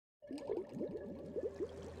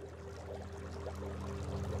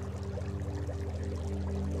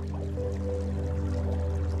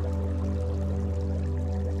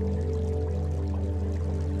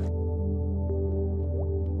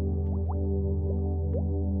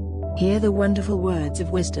Hear the wonderful words of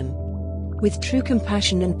wisdom with true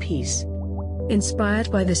compassion and peace. Inspired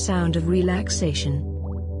by the sound of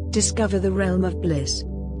relaxation, discover the realm of bliss.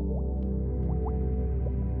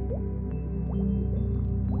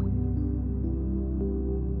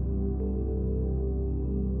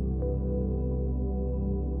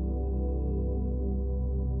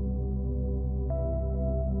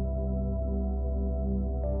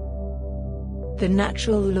 The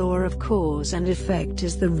natural law of cause and effect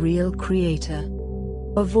is the real creator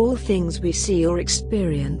of all things we see or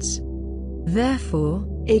experience. Therefore,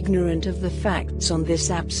 ignorant of the facts on this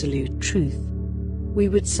absolute truth, we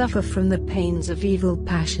would suffer from the pains of evil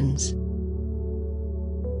passions.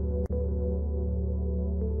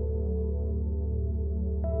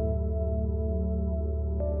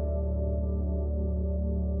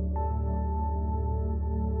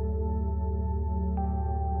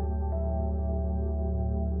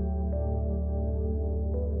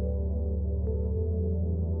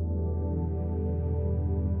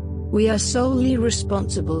 We are solely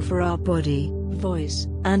responsible for our body, voice,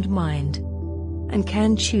 and mind, and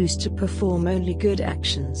can choose to perform only good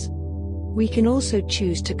actions. We can also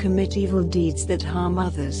choose to commit evil deeds that harm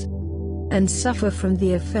others, and suffer from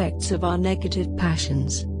the effects of our negative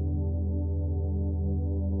passions.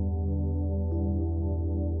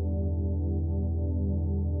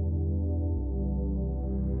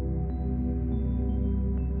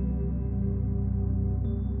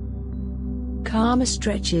 Karma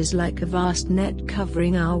stretches like a vast net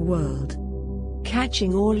covering our world,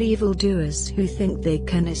 catching all evildoers who think they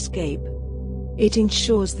can escape. It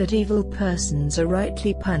ensures that evil persons are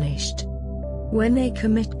rightly punished when they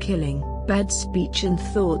commit killing, bad speech and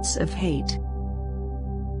thoughts of hate.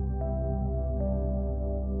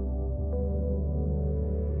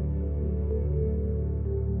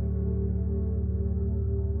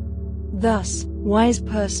 Thus, wise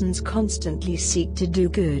persons constantly seek to do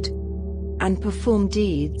good and perform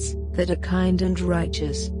deeds that are kind and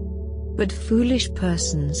righteous. But foolish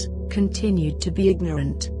persons continued to be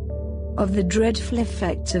ignorant of the dreadful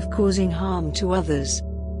effects of causing harm to others.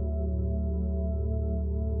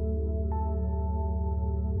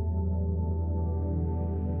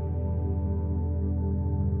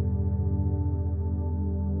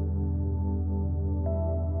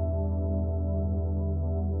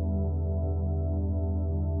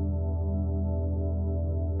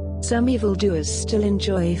 Some evildoers still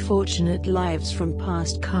enjoy fortunate lives from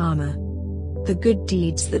past karma, the good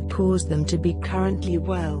deeds that cause them to be currently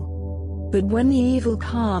well. But when the evil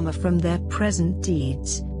karma from their present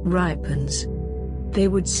deeds ripens, they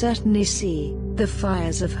would certainly see the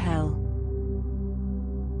fires of hell.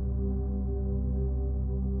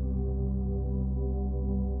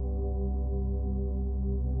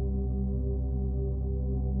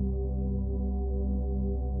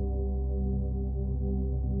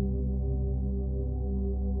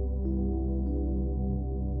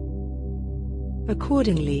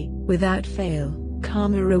 Accordingly, without fail,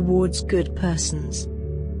 karma rewards good persons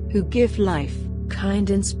who give life, kind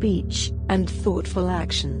in speech, and thoughtful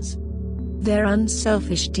actions. Their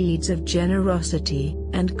unselfish deeds of generosity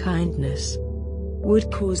and kindness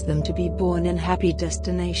would cause them to be born in happy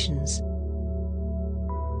destinations.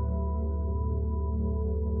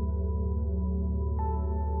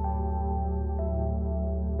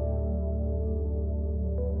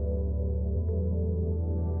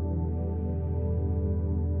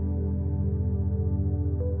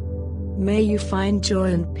 May you find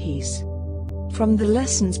joy and peace from the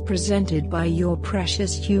lessons presented by your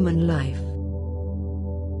precious human life.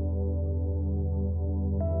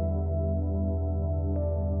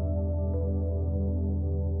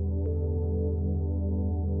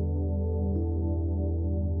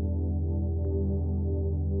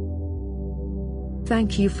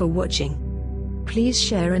 Thank you for watching. Please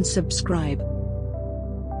share and subscribe.